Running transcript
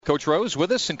Coach Rose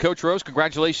with us, and Coach Rose,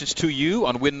 congratulations to you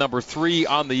on win number 3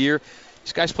 on the year.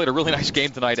 These guys played a really nice game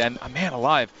tonight, and man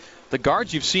alive, the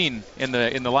guards you've seen in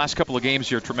the last couple of games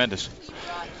here are tremendous.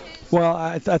 Well,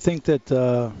 I think that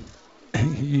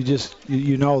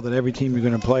you know that every team you're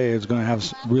going to play is going to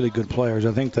have really good players.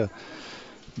 I think the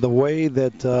way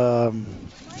that the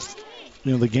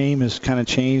game has kind of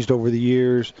changed over the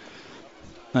years,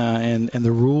 and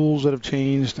the rules that have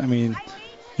changed. I mean,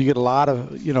 you get a lot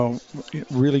of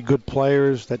really good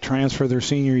players that transfer their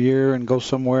senior year and go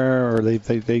somewhere, or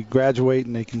they graduate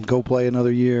and they can go play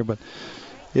another year. But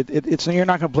it's you're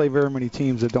not going to play very many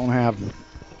teams that don't have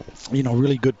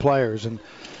really good players. And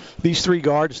these 3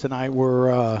 guards tonight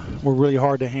were really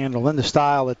hard to handle. And the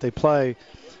style that they play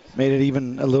made it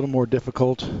even a little more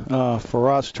difficult for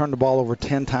us. Turned the ball over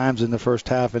 10 times in the first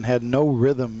half and had no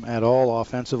rhythm at all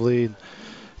offensively.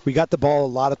 We got the ball a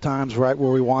lot of times right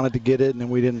where we wanted to get it, and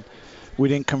then we didn't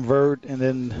convert, and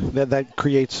then that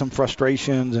creates some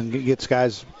frustrations and gets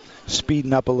guys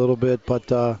speeding up a little bit.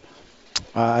 But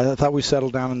I thought we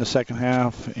settled down in the second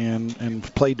half and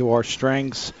played to our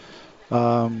strengths.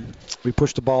 We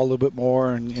pushed the ball a little bit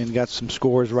more and got some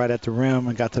scores right at the rim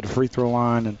and got to the free throw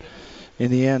line, and in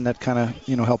the end that kind of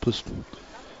helped us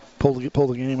pull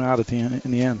the game out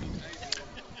in the end.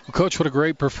 Well, Coach, what a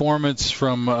great performance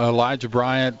from Elijah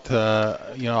Bryant.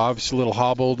 Obviously a little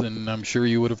hobbled, and I'm sure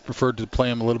you would have preferred to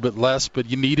play him a little bit less, but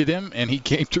you needed him, and he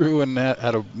came through and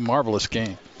had a marvelous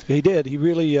game. He did. He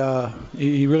really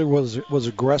was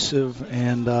aggressive,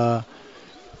 and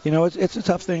it's a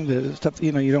tough thing. It's tough.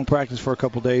 You don't practice for a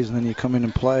couple of days, and then you come in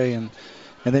and play, and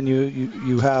then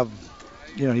you have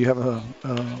a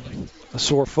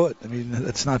sore foot. I mean,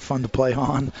 it's not fun to play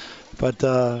on,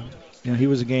 but. He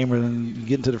was a gamer, and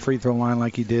getting to the free throw line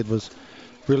like he did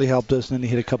really helped us. And then he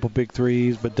hit a couple big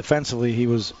threes, but defensively he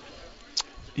was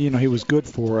good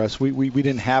for us. We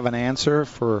didn't have an answer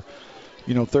for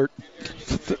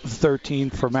 13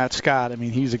 for Matt Scott. I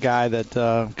mean, he's a guy that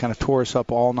kind of tore us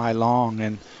up all night long,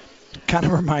 and kind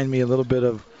of reminded me a little bit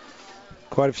of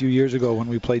quite a few years ago when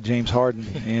we played James Harden,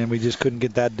 and we just couldn't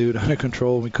get that dude under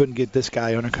control. We couldn't get this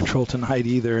guy under control tonight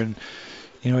either, and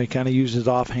he kind of uses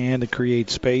offhand to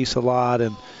create space a lot,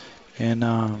 and when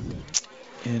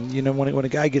a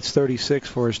guy gets 36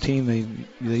 for his team, they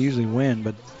usually win.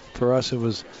 But for us, it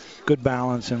was good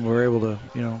balance, and we were able to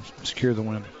secure the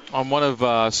win. On one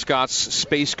of Scott's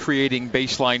space-creating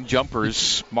baseline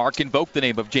jumpers, Mark invoked the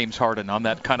name of James Harden on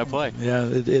that kind of play. Yeah,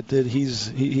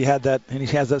 he had that, and he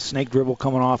has that snake dribble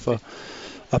coming off a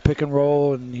pick and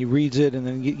roll, and he reads it, and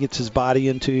then gets his body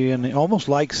into you, and he almost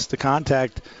likes the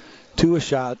contact to a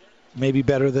shot, maybe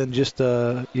better than just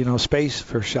space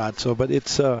for a shot. So, but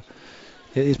it's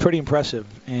pretty impressive,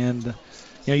 and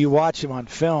you watch him on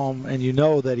film and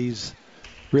that he's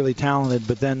really talented.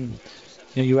 But then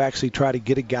you actually try to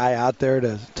get a guy out there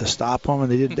to stop him, and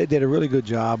they did a really good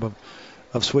job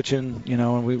of switching.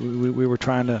 And we were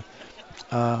trying to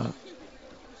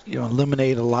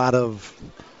eliminate a lot of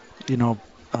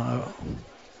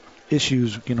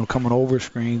issues coming over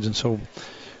screens, and so.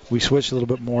 We switched a little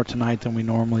bit more tonight than we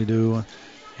normally do,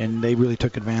 and they really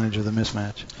took advantage of the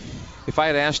mismatch. If I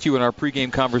had asked you in our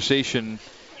pregame conversation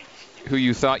who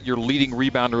you thought your leading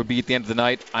rebounder would be at the end of the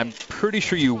night, I'm pretty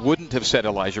sure you wouldn't have said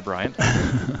Elijah Bryant.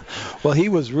 Well, he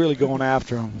was really going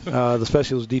after him,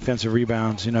 especially those defensive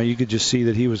rebounds. You could just see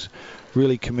that he was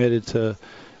really committed to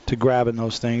grabbing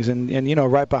those things. And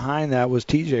right behind that was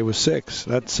TJ with 6.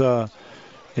 That's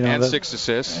and 6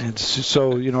 assists. And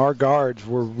so, our guards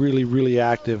were really, really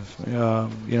active,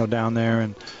 down there.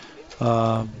 And,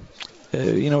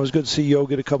 it was good to see Yo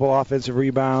get a couple offensive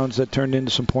rebounds that turned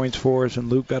into some points for us, and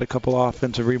Luke got a couple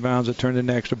offensive rebounds that turned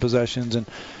into extra possessions. And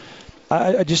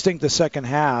I just think the second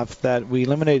half that we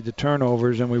eliminated the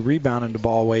turnovers and we rebounded the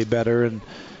ball way better.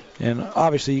 And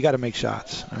obviously you got to make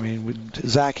shots. I mean,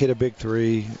 Zach hit a big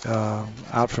 3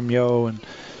 out from Yo, and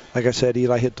like I said,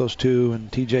 Eli hit those 2,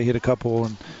 and TJ hit a couple,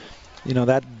 and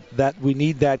that we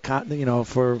need that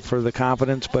for the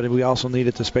confidence, but we also need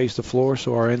it to space the floor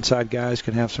so our inside guys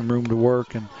can have some room to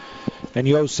work. And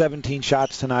Yo's 17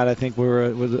 shots tonight, I think,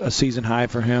 was a season high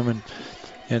for him.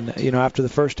 And after the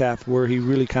first half where he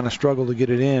really kind of struggled to get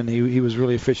it in, he was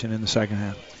really efficient in the second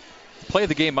half. Play of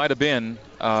the game might have been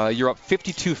you're up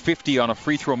 52-50 on a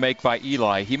free throw make by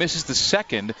Eli. He misses the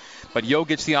second, but Yo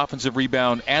gets the offensive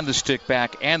rebound and the stick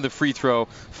back and the free throw,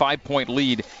 5-point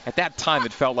lead. At that time,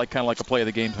 it felt kind of like a play of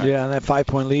the game time. Yeah, and that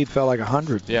 5-point lead felt like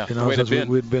 100. Yeah, since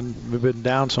we've been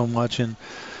down so much and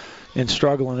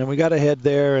struggling, and we got ahead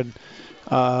there, and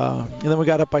then we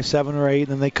got up by 7 or 8,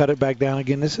 and then they cut it back down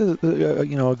again. This is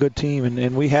a good team,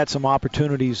 and we had some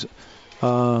opportunities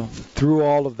through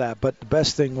all of that. But the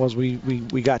best thing was we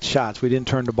got shots. We didn't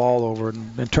turn the ball over.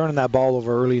 And turning that ball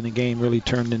over early in the game really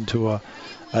turned into a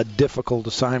difficult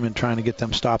assignment trying to get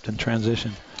them stopped in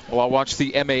transition. Well, I watched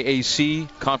the MAAC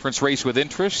conference race with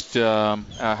interest. They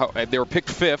were picked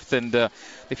 5th, and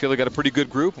they feel they got a pretty good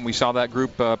group, and we saw that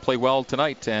group play well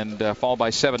tonight and fall by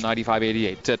 7,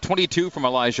 95-88. 22 from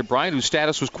Elijah Bryant, whose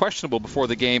status was questionable before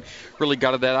the game, really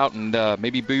gutted that out, and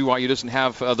maybe BYU doesn't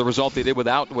have the result they did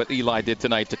without what Eli did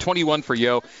tonight. 21 for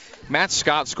Yo. Matt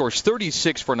Scott scores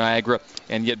 36 for Niagara,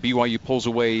 and yet BYU pulls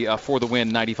away for the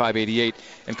win, 95-88.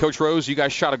 And Coach Rose, you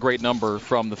guys shot a great number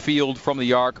from the field, from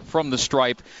the arc, from the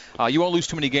stripe. You won't lose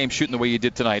too many games shooting the way you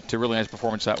did tonight. A really nice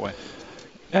performance that way.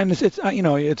 And it's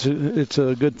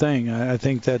a good thing. I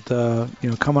think that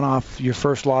coming off your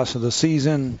first loss of the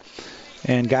season,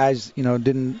 and guys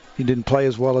didn't play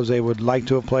as well as they would like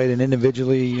to have played, and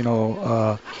individually we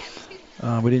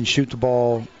didn't shoot the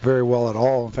ball very well at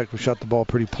all. In fact, we shot the ball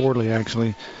pretty poorly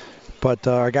actually. But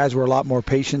our guys were a lot more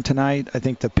patient tonight. I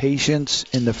think the patience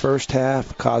in the first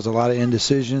half caused a lot of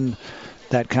indecision.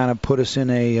 That kind of put us in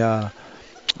a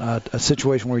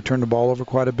situation where we turned the ball over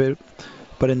quite a bit.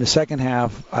 But in the second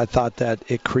half, I thought that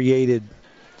it created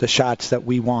the shots that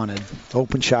we wanted.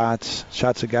 Open shots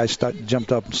that guys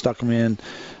jumped up and stuck them in.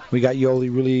 We got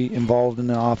Yoli really involved in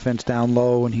the offense down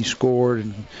low, and he scored.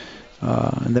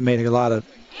 And they made a lot of,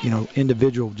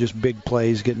 individual, just big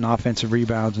plays, getting offensive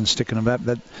rebounds and sticking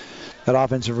them. That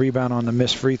offensive rebound on the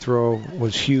missed free throw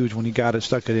was huge when he got it,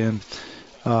 stuck it in.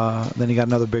 Then he got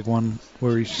another big one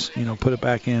where he's, put it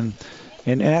back in.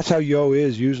 And that's how Yo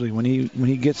is usually. When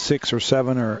he gets 6 or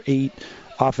 7 or 8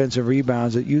 offensive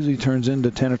rebounds, it usually turns into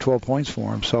 10 or 12 points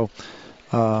for him. So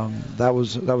that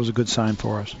was a good sign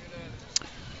for us.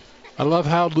 I love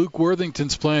how Luke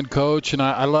Worthington's playing, Coach, and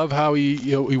I love how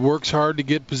he works hard to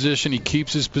get position. He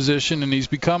keeps his position, and he's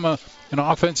become an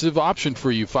offensive option for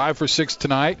you. 5 for 6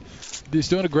 tonight. He's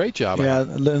doing a great job. Yeah,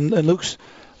 and Luke's.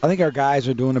 I think our guys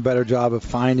are doing a better job of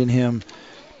finding him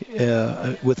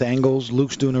with angles.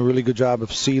 Luke's doing a really good job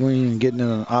of sealing and getting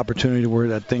an opportunity where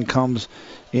that thing comes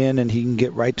in and he can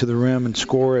get right to the rim and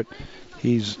score it.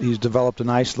 He's developed a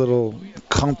nice little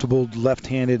comfortable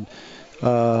left-handed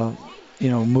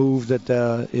move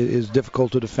that is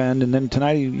difficult to defend. And then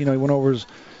tonight he went over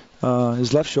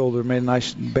his left shoulder, made a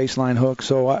nice baseline hook.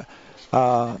 So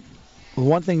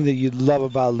one thing that you love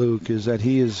about Luke is that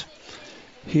he is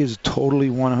totally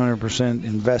 100%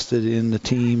 invested in the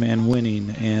team and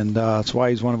winning, and that's why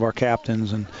he's one of our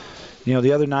captains. And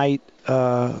the other night,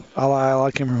 all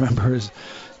I can remember is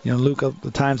Luke,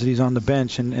 the times that he's on the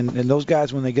bench, and those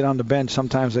guys when they get on the bench,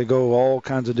 sometimes they go all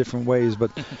kinds of different ways.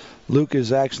 But Luke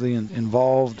is actually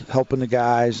involved, helping the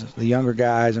guys, the younger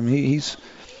guys. I mean, he's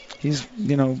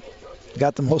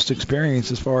got the most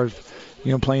experience as far as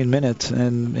playing minutes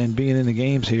and being in the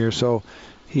games here. So.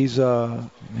 He's a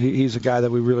guy that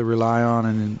we really rely on,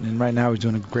 and right now he's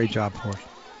doing a great job for us.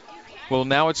 Well,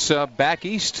 now it's back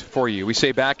east for you. We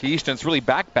say back east, and it's really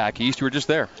back east. You were just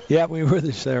there. Yeah, we were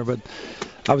just there, but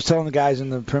I was telling the guys in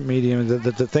the print media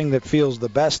that the thing that feels the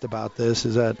best about this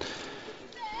is that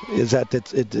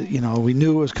we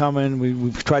knew it was coming.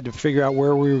 We tried to figure out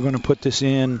where we were going to put this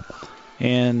in.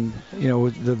 And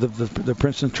the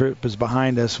Princeton trip is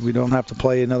behind us. We don't have to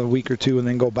play another week or two and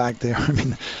then go back there. I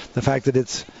mean, the fact that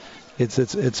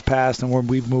it's past and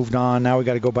we've moved on. Now we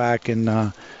got to go back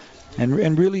and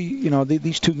really,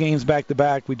 these 2 games back to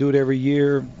back. We do it every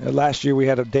year. Last year we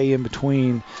had a day in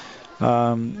between,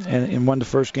 and won the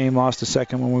first game, lost the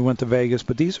second when we went to Vegas.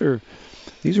 But these are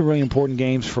really important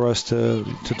games for us to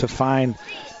find.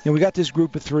 We got this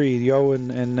group of 3, Yo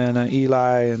and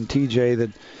Eli and TJ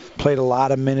that played a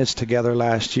lot of minutes together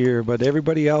last year, but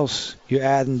everybody else, you're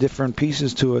adding different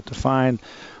pieces to it to find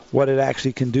what it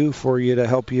actually can do for you to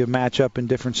help you match up in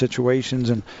different situations.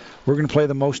 And we're going to play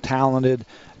the most talented,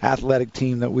 athletic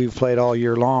team that we've played all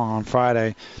year long on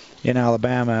Friday in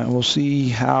Alabama, and we'll see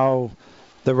how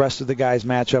the rest of the guys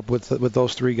match up with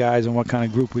those 3 guys and what kind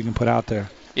of group we can put out there.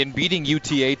 In beating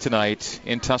UTA tonight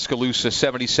in Tuscaloosa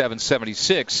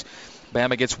 77-76,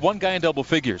 Bama gets 1 guy in double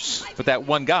figures, but that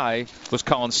 1 guy was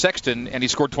Colin Sexton, and he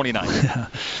scored 29.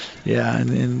 Yeah,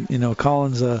 and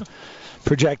Colin's a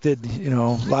projected,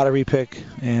 lottery pick,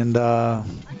 and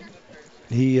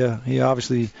he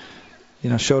obviously,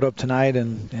 showed up tonight,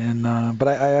 but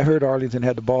I heard Arlington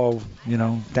had the ball,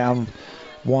 down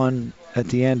 1 at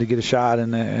the end to get a shot,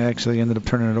 and actually ended up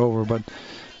turning it over, but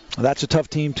that's a tough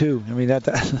team too. I mean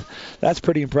that's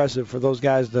pretty impressive for those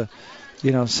guys to.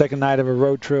 Second night of a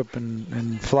road trip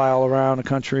and fly all around the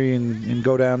country and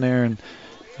go down there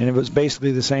And it was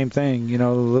basically the same thing. You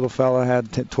know, the little fella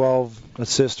had 12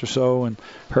 assists or so, and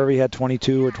Hervey had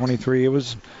 22 or 23. It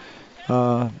was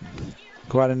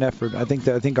quite an effort. I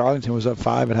think Arlington was up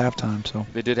 5 at halftime. So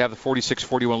they did have the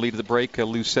 46-41 lead at the break,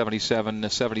 lose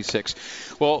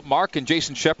 77-76. Well, Mark and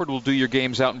Jason Shepard will do your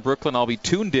games out in Brooklyn. I'll be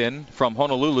tuned in from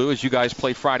Honolulu as you guys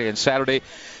play Friday and Saturday.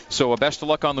 So best of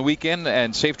luck on the weekend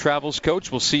and safe travels, Coach.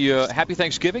 We'll see you. Happy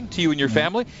Thanksgiving to you and your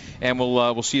family, and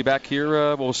we'll see you back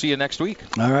here. We'll see you next week.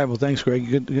 All right. Well, thanks,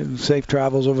 Greg. Good safe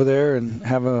travels over there, and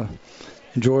have a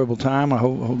enjoyable time. I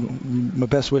hope my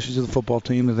best wishes to the football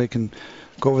team that they can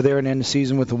go over there and end the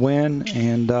season with a win.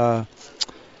 And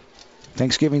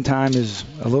Thanksgiving time is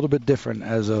a little bit different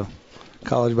as a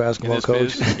college basketball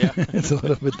coach. Yeah. It's a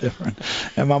little bit different.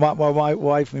 And my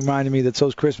wife reminded me that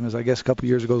so's Christmas. I guess a couple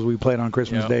years ago we played on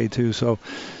Christmas Day too. So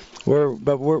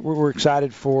we're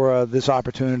excited for this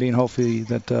opportunity, and hopefully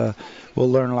that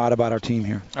we'll learn a lot about our team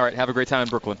here. All right. Have a great time in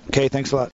Brooklyn. Okay. Thanks a lot.